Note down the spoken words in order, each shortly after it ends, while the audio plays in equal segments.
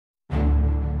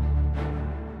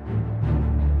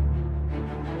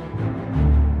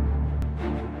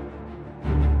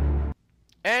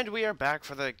And we are back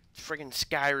for the friggin'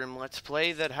 Skyrim Let's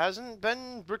Play that hasn't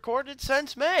been recorded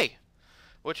since May,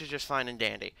 which is just fine and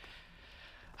dandy.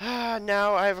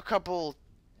 Now, I have a couple,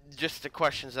 just the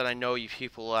questions that I know you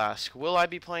people ask. Will I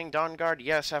be playing Dawnguard?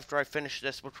 Yes, after I finish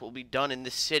this, which will be done in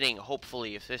this sitting,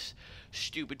 hopefully, if this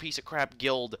stupid piece of crap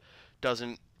guild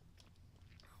doesn't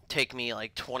take me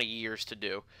like 20 years to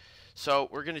do. So,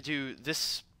 we're gonna do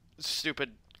this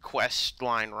stupid quest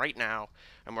line right now,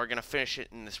 and we're gonna finish it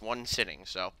in this one sitting.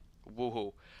 So,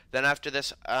 woohoo! Then after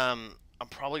this, I'm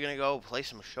probably gonna go play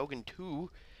some Shogun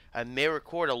 2. I may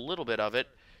record a little bit of it.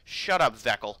 Shut up,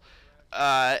 Veckel.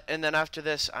 And then after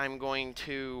this, I'm going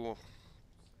to,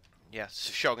 yes,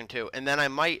 Shogun 2, and then I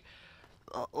might,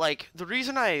 like, the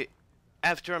reason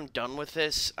after I'm done with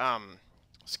this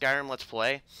Skyrim Let's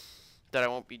Play, that I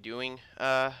won't be doing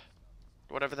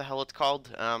whatever the hell it's called,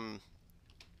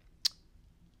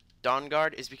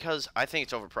 Dawnguard, is because I think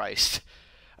it's overpriced.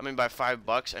 I mean, by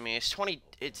 $5. I mean,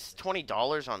 it's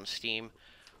 $20 on Steam,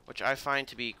 which I find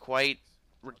to be quite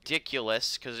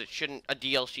ridiculous, because a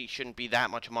DLC shouldn't be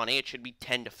that much money. It should be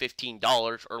 $10 to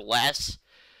 $15 or less.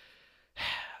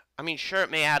 I mean, sure,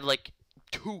 it may add like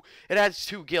it adds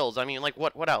 2 guilds. I mean, like,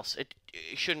 what else? It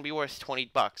shouldn't be worth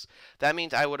 $20. That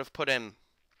means I would have put in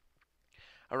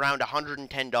around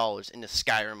 $110 into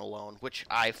Skyrim alone, which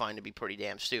I find to be pretty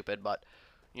damn stupid, but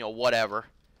you know, whatever.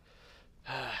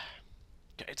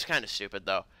 It's kind of stupid,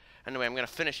 though. Anyway, I'm going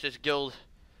to finish this guild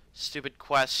stupid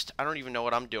quest. I don't even know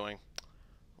what I'm doing.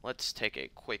 Let's take a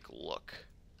quick look.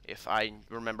 If I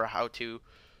remember how to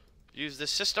use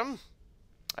this system,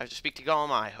 I have to speak to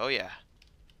Gulum-Ei. Oh, yeah.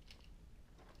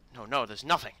 No, there's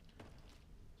nothing.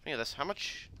 Speaking of this, how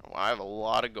much? Oh, I have a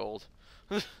lot of gold.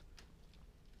 What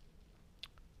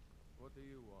do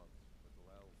you want,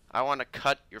 little elf? I want to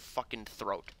cut your fucking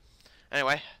throat.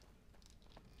 Anyway.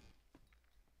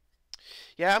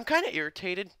 Yeah, I'm kind of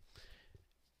irritated.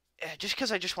 Just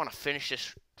because I just want to finish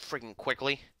this friggin'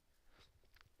 quickly.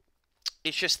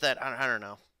 It's just that, I don't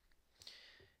know.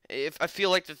 If I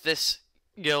feel like that this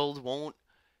guild won't,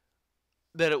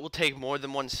 that it will take more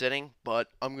than one sitting, but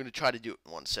I'm going to try to do it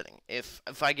in one sitting. If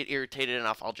I get irritated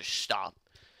enough, I'll just stop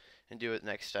and do it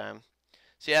next time.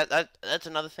 So yeah, that's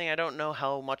another thing. I don't know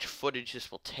how much footage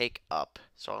this will take up,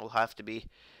 so I'll have to be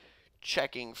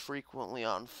checking frequently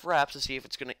on Fraps to see if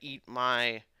it's going to eat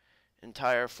my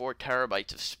entire 4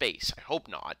 terabytes of space. I hope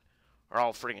not, or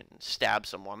I'll friggin' stab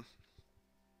someone.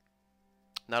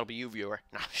 And that'll be you, viewer.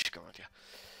 Nah, I'm just going with you.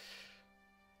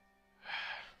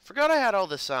 Forgot I had all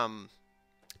this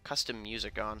custom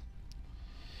music on,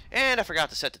 and I forgot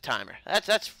to set the timer.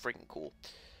 That's freaking cool.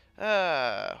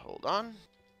 Hold on.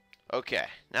 Okay,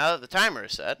 now that the timer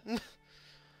is set.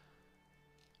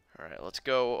 Alright, let's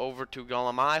go over to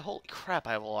Gulum-Ei. Holy crap,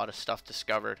 I have a lot of stuff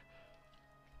discovered.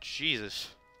 Jesus.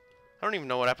 I don't even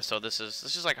know what episode this is.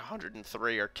 This is like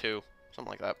 103 or 2.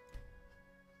 Something like that.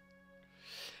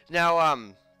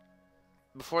 Now,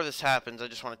 before this happens, I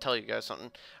just want to tell you guys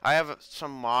something. I have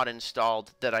some mod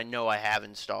installed that I know I have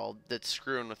installed that's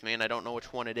screwing with me, and I don't know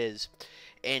which one it is.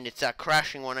 And it's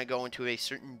crashing when I go into a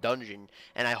certain dungeon,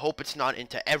 and I hope it's not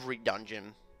into every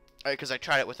dungeon. Because I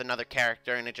tried it with another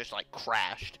character, and it just, like,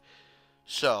 crashed.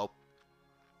 So,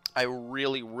 I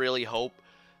really, really hope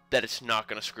that it's not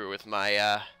going to screw with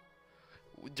my,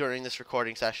 during this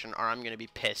recording session, or I'm going to be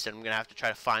pissed, and I'm going to have to try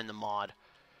to find the mod.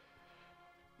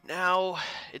 Now,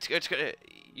 it's gonna,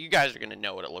 you guys are going to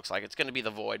know what it looks like. It's going to be the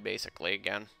Void, basically,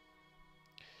 again.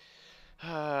 You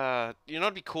know,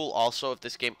 it'd be cool also if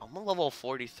this game, I'm on level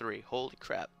 43, holy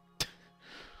crap.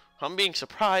 I'm being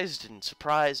surprised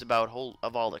about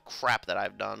all the crap that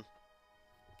I've done.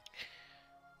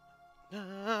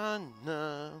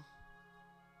 No.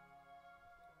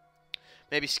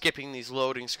 Maybe skipping these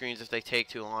loading screens if they take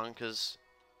too long, because,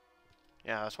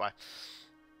 yeah, that's why.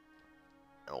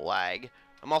 Lag.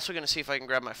 I'm also going to see if I can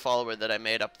grab my follower that I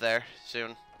made up there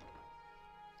soon.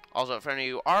 Also, if any of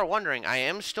you are wondering, I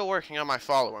am still working on my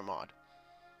follower mod.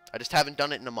 I just haven't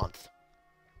done it in a month.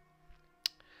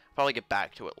 I'll probably get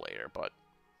back to it later, but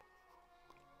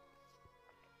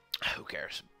who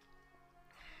cares?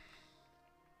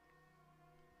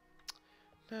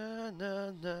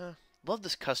 Love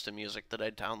this custom music that I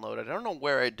downloaded. I don't know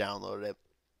where I downloaded it.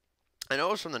 I know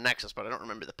it was from the Nexus, but I don't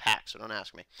remember the pack, so don't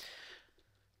ask me.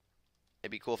 It'd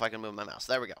be cool if I can move my mouse.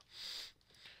 There we go.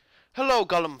 Hello,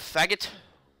 Gollum faggot.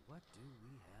 What do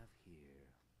we have here?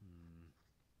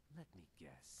 Let me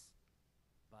guess.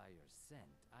 By your scent,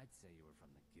 I'd say you were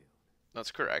from the guild. That's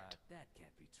correct. That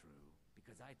can't be true,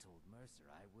 because I told Mercer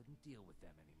I wouldn't deal with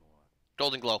them anymore.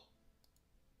 Golden Glow.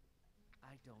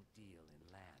 I don't deal in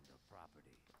land or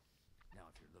property. Now,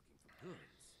 if you're looking for goods,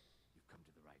 you've come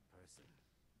to the right person.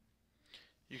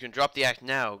 You can drop the act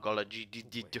now, Gola. Wait.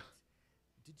 Did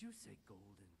you say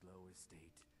Golden Glow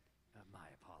Estate? My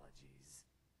apologies.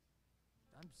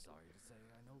 I'm sorry to say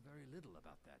I know very little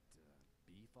about that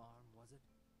bee farm, was it?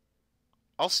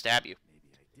 I'll stab you.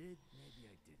 Maybe I did, maybe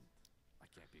I didn't. I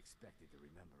can't be expected to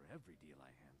remember every deal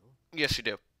I handle. Yes, you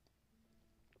do.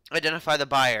 Identify the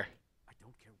buyer. I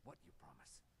don't care what you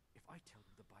promise. If I tell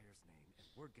you the buyer's name and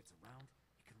word gets around,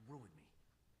 it can ruin me.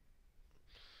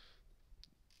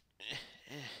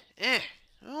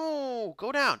 Oh,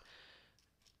 go down.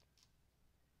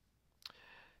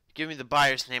 Give me the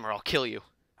buyer's name or I'll kill you.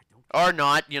 I don't Or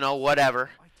not, you know,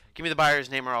 whatever. I tell Give me the buyer's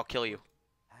name or I'll kill you.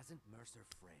 Hasn't Mercer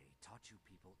Frey taught you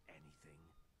people anything?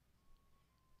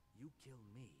 You kill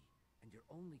me, and your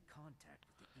only contact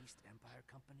with the East Empire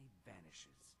Company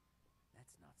vanishes.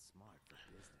 That's not smart for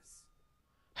business.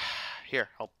 Here,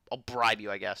 I'll bribe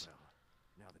you, I guess. Well,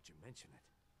 now that you mention it,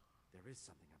 there is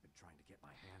something I've been trying to get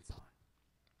my hands on.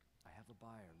 I have a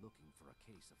buyer looking for a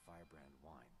case of Firebrand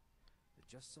wine. It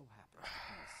just so happens to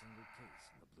be a single case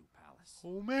in the Blue Palace.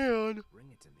 Oh, man.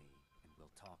 Bring it to me, and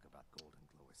we'll talk about Golden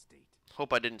Glow Estate.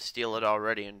 Hope I didn't steal it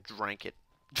already and drank it.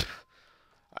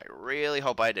 I really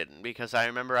hope I didn't, because I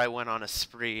remember I went on a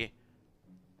spree.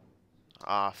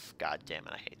 Oh, god damn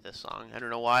it, I hate this song. I don't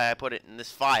know why I put it in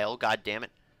this file, god damn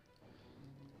it.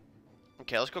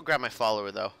 Okay, let's go grab my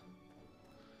follower, though.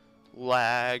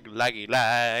 Lag, laggy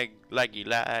lag, laggy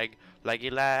lag,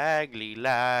 laggy lagly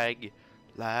lag,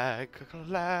 lag,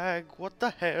 lag, what the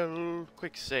hell?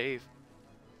 Quick save.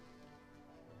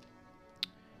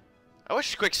 I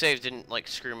wish quick saves didn't, like,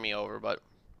 screw me over, but...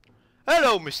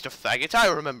 Hello, Mr. Faggot, I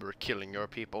remember killing your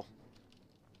people.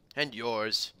 And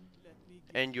yours.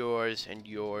 And yours, and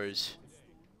yours.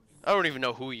 I don't even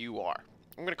know who you are.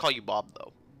 I'm gonna call you Bob,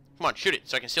 though. Come on, shoot it,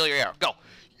 so I can steal your arrow. Go!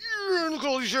 Yeah, look at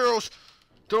all these arrows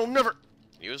that I'll never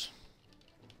use.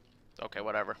 Okay,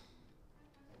 whatever.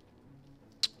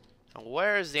 Now,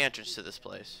 where is the entrance to this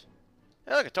place?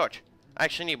 Hey, look, a torch. I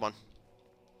actually need one.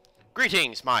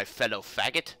 Greetings, my fellow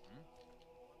faggot.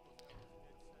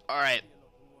 Alright.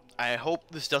 I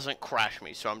hope this doesn't crash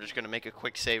me, so I'm just going to make a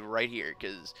quick save right here,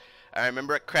 because I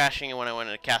remember it crashing when I went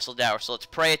into Castle Dower, so let's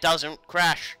pray it doesn't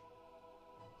crash.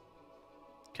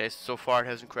 Okay, so far it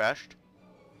hasn't crashed.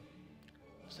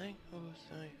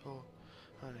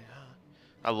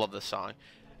 I love this song.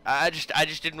 I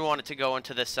just didn't want it to go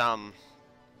into this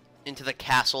into the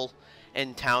castle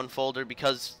and town folder,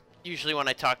 because usually when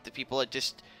I talk to people it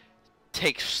just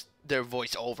takes their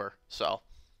voice over, so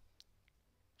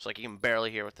it's like you can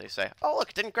barely hear what they say. Oh look,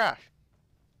 it didn't crash.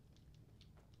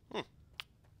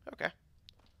 Okay.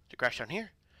 Did it crash down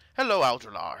here? Hello,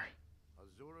 Aldralar.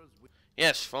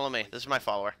 Yes, follow me. This is my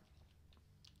follower.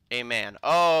 Amen.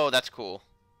 Oh, that's cool.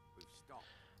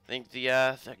 I think the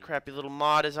that crappy little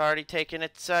mod has already taken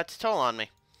its toll on me.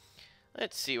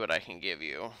 Let's see what I can give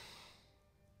you.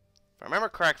 If I remember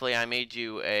correctly, I made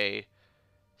you a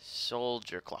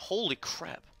soldier claw. Holy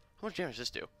crap! How much damage does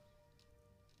this do?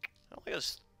 I don't think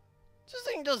this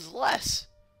thing does less,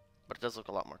 but it does look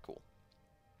a lot more cool.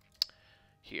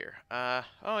 Here.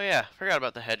 Oh yeah, forgot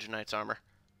about the Hedge Knight's armor.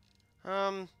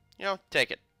 You know, take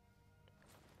it.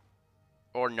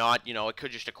 Or not, you know, it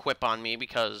could just equip on me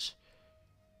because...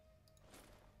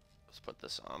 Let's put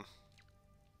this on.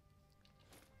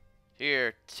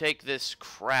 Here, take this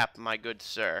crap, my good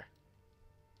sir.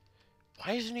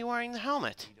 Why isn't he wearing the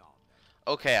helmet?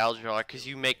 Okay, Aldralar, because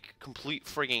you make complete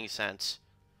frigging sense.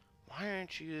 Why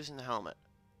aren't you using the helmet?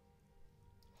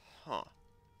 Huh.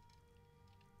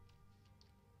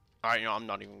 Alright, you know, I'm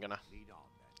not even gonna...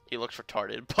 He looks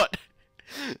retarded, but...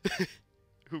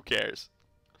 Who cares?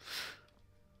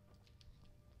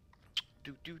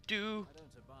 Do.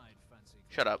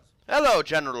 Shut up. Hello,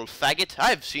 General Faggot.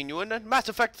 I've seen you in Mass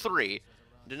Effect 3.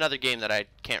 And another game that I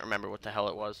can't remember what the hell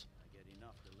it was.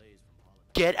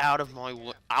 Get out of my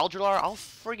way. Aldralar, I'll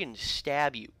friggin'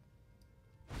 stab you.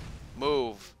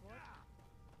 Move.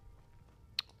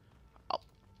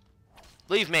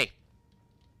 Leave me.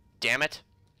 Damn it.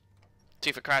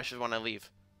 See if it crashes when I leave.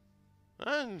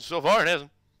 And so far it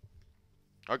hasn't.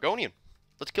 Argonian.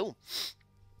 Let's kill him.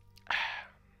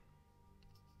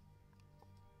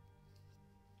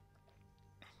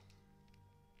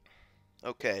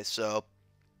 Okay, so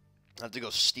I have to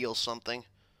go steal something.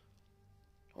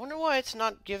 I wonder why it's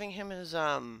not giving him his,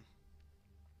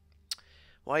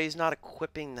 why he's not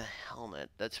equipping the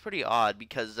helmet. That's pretty odd,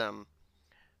 because, I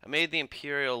made the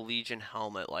Imperial Legion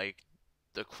helmet, like,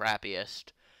 the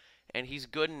crappiest. And he's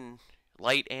good in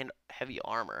light and heavy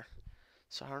armor.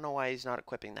 So I don't know why he's not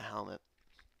equipping the helmet.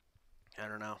 I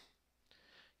don't know.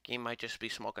 Game might just be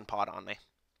smoking pot on me.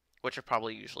 Which it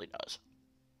probably usually does.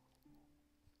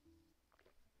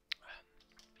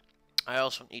 I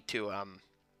also need to,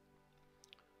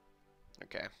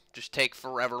 okay. Just take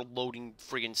forever loading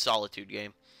friggin' Solitude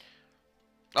game.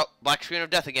 Oh, black screen of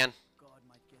death again. God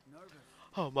might get nervous.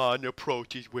 I'm on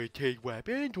approaches with his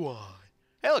weapon one.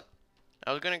 Hey, look.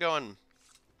 I was gonna go and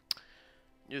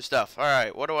do stuff.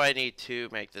 Alright, what do I need to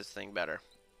make this thing better?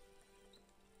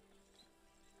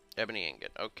 Ebony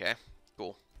ingot. Okay,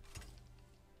 cool.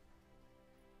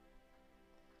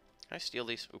 Can I steal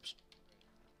these? Oops.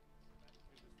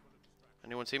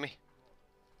 Anyone see me?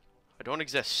 I don't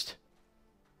exist.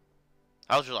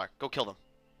 Algelar, go kill them.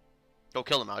 Go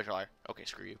kill them, Algelar. Okay,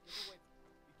 screw you.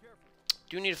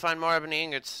 Do need to find more ebony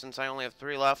ingots since I only have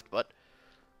 3 left, but...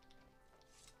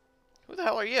 Who the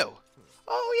hell are you?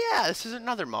 Oh yeah, this is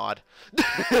another mod.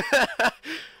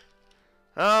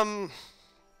 I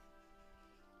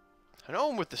know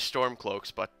I'm with the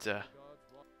Stormcloaks, but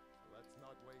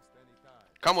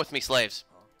come with me, slaves.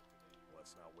 Huh?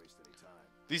 Let's not waste any time.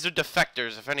 These are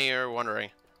defectors, if any are wondering.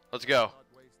 Let's go.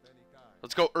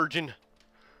 Let's go, Urgent.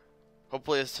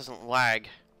 Hopefully this doesn't lag.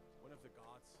 One of the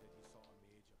gods said he saw a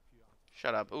mage appear.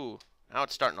 Shut up. Ooh, now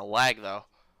it's starting to lag, though.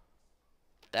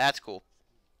 That's cool.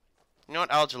 You know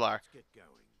what, Algelar? Get going.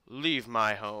 Leave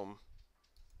my home.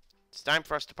 It's time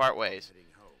for us to part ways. Heading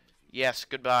home. If you Yes,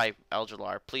 goodbye,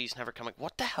 Algelar. Please never come.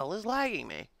 What the hell is lagging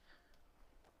me?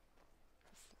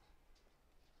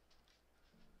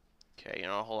 Okay, you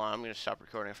know, hold on. I'm going to stop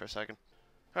recording for a second.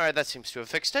 Alright, that seems to have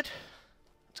fixed it.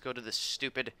 Let's go to this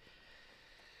stupid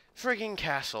frigging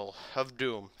castle of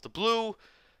doom. The Blue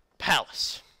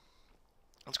Palace.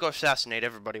 Let's go assassinate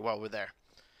everybody while we're there.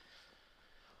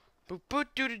 Boop boop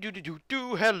doo doo doo doo doo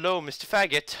doo. Hello, Mr.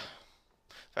 Faggot.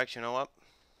 In fact, you know what?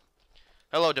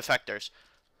 Hello, defectors.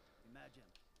 Imagine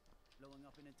blowing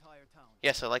up an entire town.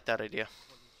 Yes, I like that idea.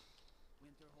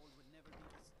 Winterhold would never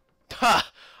be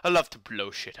Ha! I love to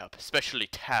blow shit up, especially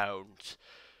towns,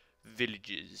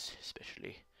 villages,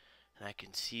 especially. And I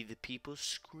can see the people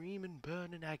scream and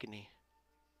burn in agony.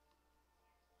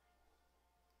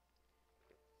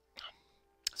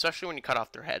 Especially when you cut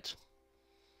off their heads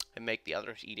and make the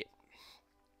others eat it.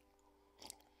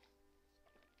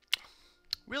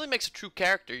 Really makes a true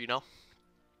character, you know.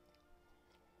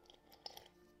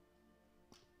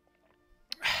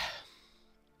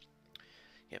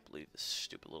 Can't believe this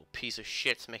stupid little piece of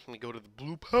shit's making me go to the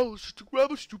Blue Palace just to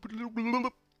grab a stupid little blah.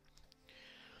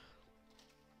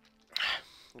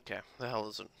 Okay, the hell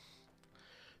is it?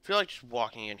 I feel like just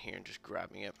walking in here and just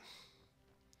grabbing it.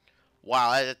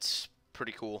 Wow, that's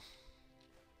pretty cool.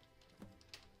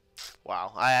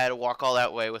 Wow, I had to walk all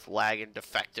that way with lag and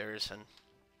defectors and...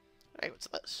 Hey, what's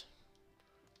this?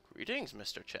 Greetings,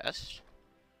 Mr. Chest.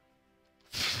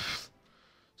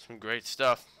 Some great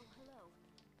stuff. Oh, hello.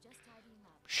 Just tidying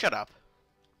up. Shut up.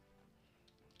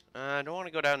 I don't want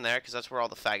to go down there because that's where all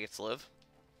the faggots live.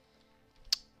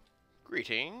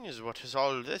 Greetings, what is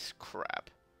all this crap?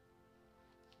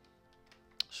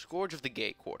 Scourge of the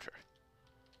Gay Quarter.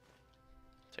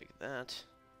 Take that.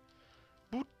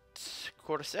 Boots,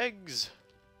 Chorus eggs.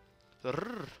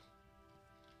 Rrr.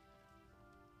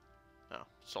 Oh,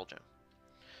 Soul Gem.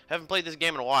 Haven't played this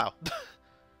game in a while.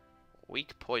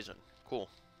 Weak poison. Cool.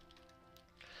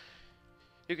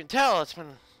 You can tell it's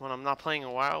been when I'm not playing in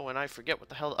a while when I forget what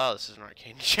the hell. Oh, this is an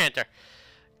arcane enchanter.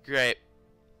 Great.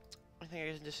 I think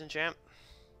I can disenchant.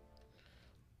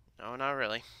 No, not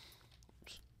really.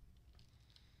 Oops.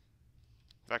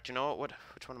 In fact, you know what?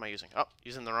 Which one am I using? Oh,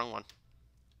 using the wrong one.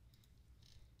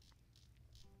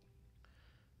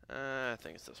 I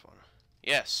think it's this one.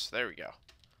 Yes, there we go.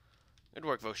 Good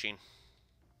work, Voshin.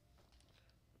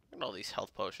 Look at all these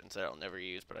health potions that I'll never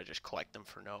use, but I just collect them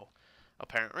for no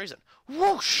apparent reason.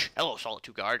 Whoosh! Hello,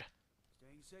 Solitude Guard.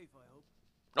 Staying safe, I hope.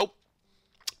 Nope.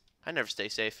 I never stay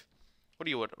safe. What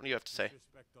do you have to say?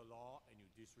 disrespect the law and you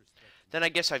disrespect me. Then I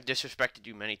guess I've disrespected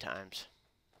you many times.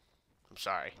 I'm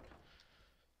sorry.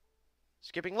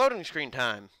 Skipping loading screen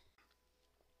time.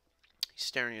 He's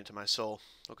staring into my soul.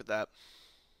 Look at that.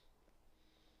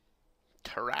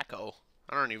 Taraco.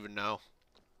 I don't even know.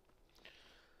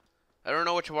 I don't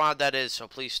know which mod that is, so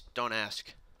please don't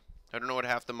ask. I don't know what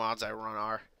half the mods I run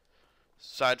are.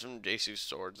 Aside from JC's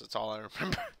swords, that's all I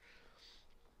remember.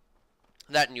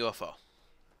 That and UFO.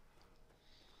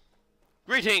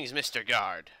 Greetings, Mr.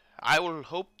 Guard. I will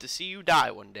hope to see you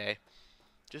die one day.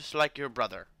 Just like your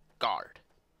brother, Guard.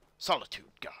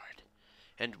 Solitude Guard.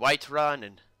 And Whiterun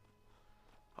and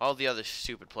all the other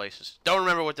stupid places. Don't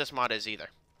remember what this mod is either.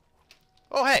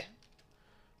 Oh, hey.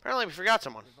 Apparently we forgot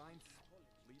someone.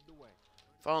 Lead the way.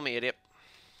 Follow me, idiot.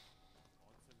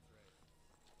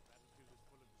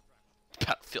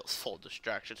 Battlefield's full of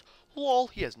distractions. Lol,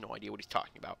 he has no idea what he's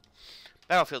talking about.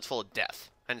 Battlefield's full of death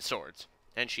and swords.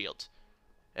 And shields.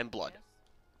 And blood.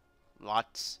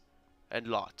 Lots and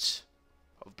lots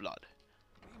of blood.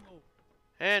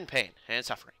 And pain. And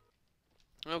suffering.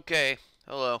 Okay.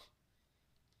 Hello.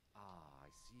 Ah, I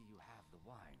see you have the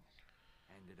wine.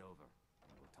 Hand it over,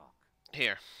 and we'll talk.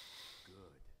 Here.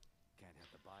 Good. Can't have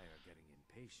the buyer getting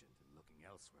impatient and looking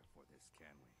elsewhere for this,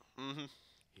 can we? Mm-hmm.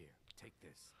 Here, take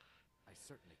this. I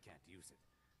certainly can't use it,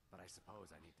 but I suppose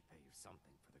I need to pay you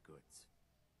something for the goods.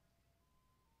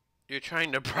 You're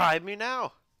trying to bribe me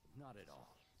now? Not at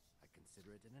all. I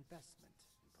consider it an investment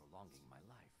in prolonging my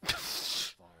life.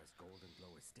 As far as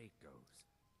Gulum-Ei estate goes,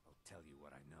 I'll tell you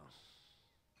what I know.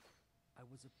 I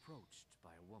was approached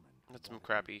by a woman who That's some wanted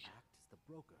crappy. me to act as the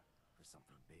broker for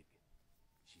something big.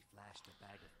 She flashed a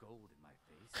bag of gold in my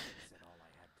face and said all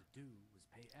I had to do was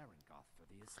pay Arengoth for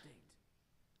the estate.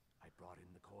 I brought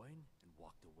in the coin and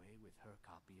walked away with her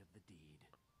copy of the deed.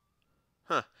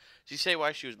 Huh. Did you say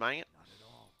why she was buying it? Not at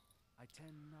all. I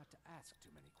tend not to ask too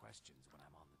many questions when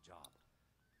I'm on the job.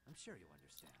 I'm sure you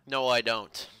understand. No, I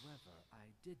don't. However,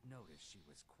 I did notice she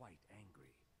was quite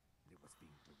angry, and it was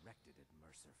being directed at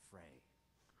Mercer Frey.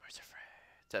 Mercer Frey.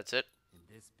 That's it? In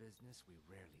this business, we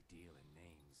rarely deal in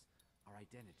names. Our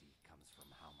identity comes from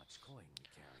how much coin we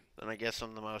carry. Then I guess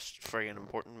I'm the most friggin'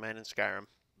 important man in Skyrim.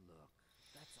 Look,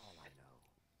 that's all I know.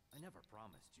 I never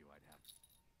promised you I'd have...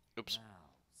 Oops.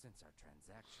 Now, since our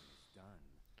transaction is done,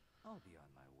 I'll be on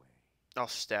my way. I'll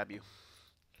stab you.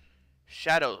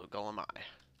 Shadow Gulum-Ei.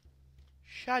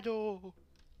 Shadow.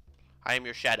 I am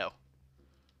your shadow.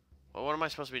 Well, what am I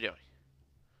supposed to be doing?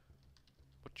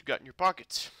 What you got in your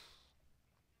pockets?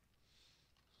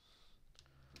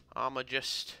 I'ma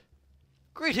just...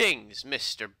 Greetings,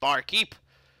 Mr. Barkeep.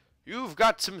 You've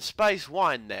got some spice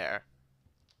wine there.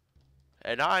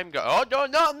 And I'm oh, no,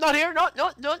 I'm not here. No.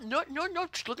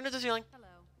 Just looking at the ceiling. Hello,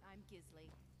 I'm Gisley.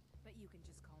 But you can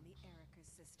just call me Erica's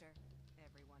sister.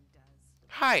 Everyone does.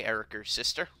 Hi, Erica's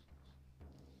sister.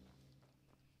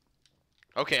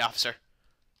 Okay, officer.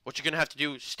 What you're gonna have to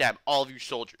do is stab all of you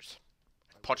soldiers.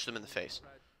 Punch them in the face.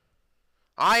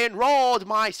 I enrolled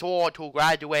my sword to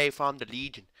graduate from the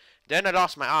Legion. Then I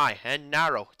lost my eye and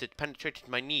narrow that penetrated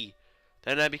my knee.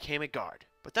 Then I became a guard.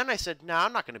 But then I said, nah,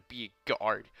 I'm not gonna be a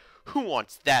guard. Who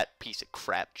wants that piece of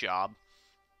crap job?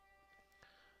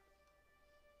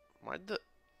 Why'd the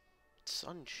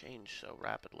sun change so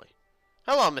rapidly?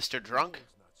 Hello, Mr. Drunk.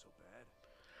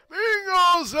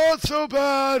 Bingo's not so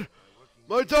bad.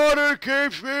 My daughter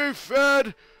keeps me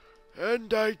fed,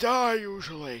 and I die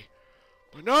usually.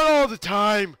 But not all the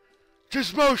time,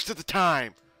 just most of the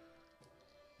time.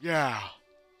 Yeah.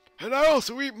 And I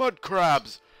also eat mud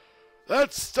crabs.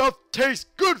 That stuff tastes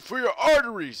good for your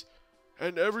arteries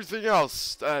and everything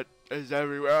else that is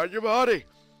everywhere on your body,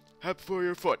 except for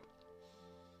your foot.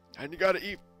 And you gotta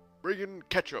eat friggin'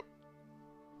 ketchup.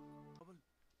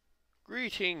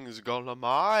 Greetings,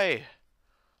 Gulum-Ei.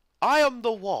 I am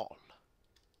the wall.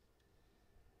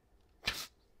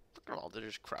 Look at all, they're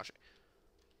just crouching.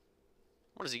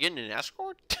 What is he getting, an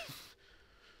escort?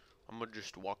 I'm gonna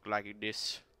just walk like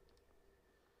this.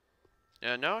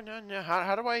 No.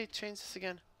 How do I change this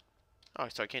again? Oh,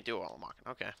 so I can't do it while I'm walking.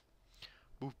 Okay.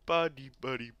 Boop ba dee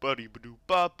buddy buddy ba doo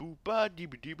ba boop ba dee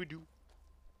ba dee ba doo.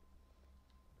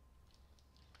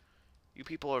 You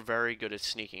people are very good at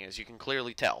sneaking, as you can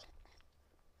clearly tell.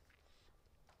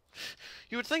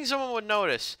 You would think someone would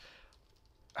notice.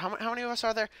 How many of us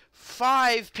are there?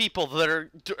 5 people that are...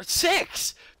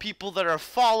 6 people that are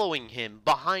following him,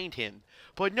 behind him.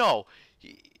 But no,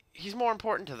 he's more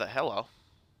important to the... Hello.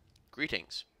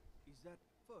 Greetings. Is that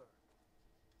fur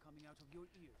coming out of your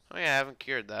ears? Oh yeah, I haven't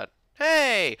cured that.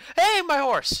 Hey! Hey, my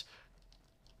horse!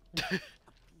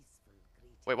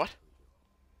 Wait, what?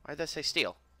 Why did that say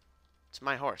steal? It's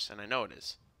my horse, and I know it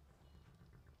is.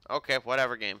 Okay,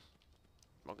 whatever, game.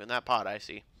 Smoking that pot, I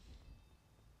see.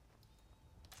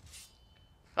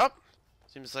 Oh!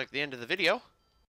 Seems like the end of the video.